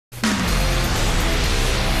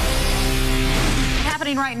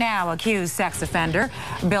Joining right now, accused sex offender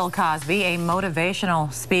Bill Cosby, a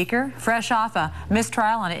motivational speaker, fresh off a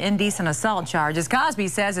mistrial on indecent assault charges. Cosby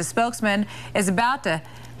says his spokesman is about to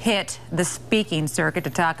hit the speaking circuit to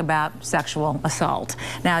talk about sexual assault.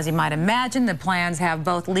 Now, as you might imagine, the plans have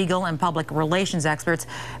both legal and public relations experts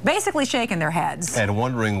basically shaking their heads. And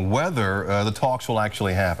wondering whether the talks will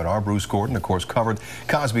actually happen. Our Bruce Gordon, of course, covered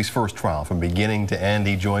Cosby's first trial from beginning to end.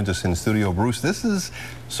 He joins us in studio. Bruce, this is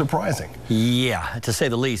surprising. Yeah, to say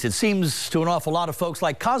the least. It seems to an awful lot of folks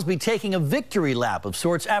like Cosby taking a victory lap of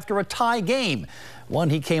sorts after a tie game. One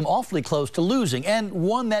he came awfully close to losing, and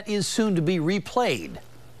one that is soon to be replayed.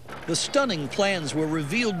 The stunning plans were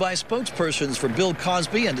revealed by spokespersons for Bill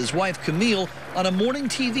Cosby and his wife Camille on a morning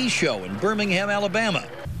TV show in Birmingham, Alabama.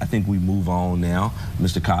 I think we move on now.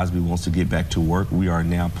 Mr. Cosby wants to get back to work. We are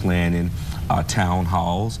now planning town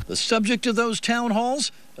halls. The subject of those town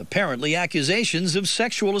halls? Apparently accusations of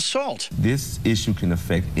sexual assault. This issue can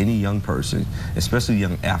affect any young person, especially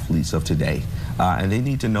young athletes of today, and they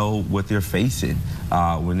need to know what they're facing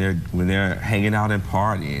when they're hanging out and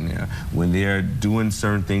partying, when they're doing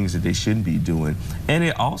certain things that they shouldn't be doing. And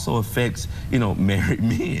it also affects, married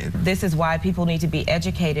men. This is why people need to be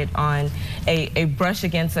educated on a brush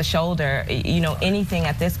against a shoulder. Anything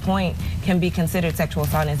at this point can be considered sexual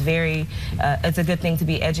assault. And it's a good thing to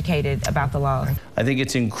be educated about the law. I think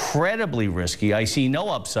it's incredibly risky. I see no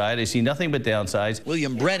upside. I see nothing but downsides.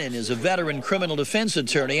 William Brennan is a veteran criminal defense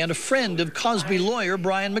attorney and a friend of Cosby lawyer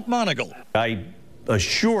Brian McMonigal. I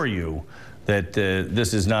assure you that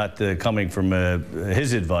this is not coming from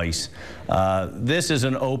his advice. This is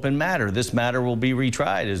an open matter. This matter will be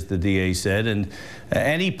retried, as the DA said, and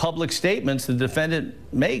any public statements the defendant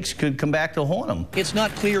makes could come back to haunt him. It's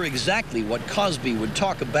not clear exactly what Cosby would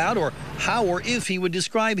talk about or how or if he would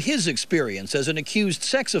describe his experience as an accused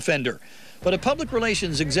sex offender. But a public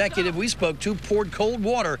relations executive we spoke to poured cold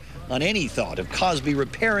water on any thought of Cosby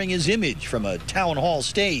repairing his image from a town hall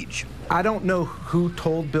stage. I don't know who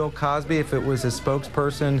told Bill Cosby, if it was his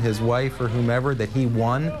spokesperson, his wife, or whomever, that he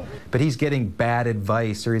won, but he's getting bad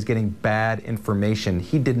advice or he's getting bad information.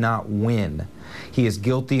 He did not win. He is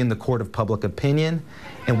guilty in the court of public opinion,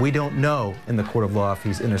 and we don't know in the court of law if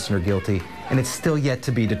he's innocent or guilty, and it's still yet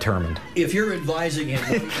to be determined. If you're advising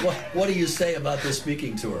him, what do you say about this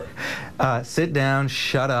speaking tour? Sit down,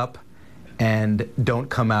 shut up, and don't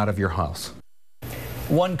come out of your house.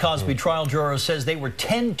 One Cosby trial juror says they were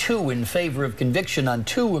 10-2 in favor of conviction on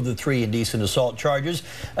 2 of the 3 indecent assault charges.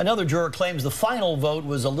 Another juror claims the final vote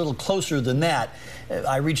was a little closer than that.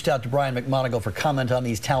 I reached out to Brian McMonigal for comment on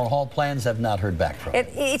these town hall plans. I've not heard back from him.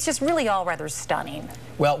 It's just really all rather stunning.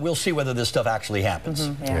 Well, we'll see whether this stuff actually happens.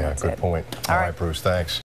 Yeah, good point. All right, Bruce, thanks.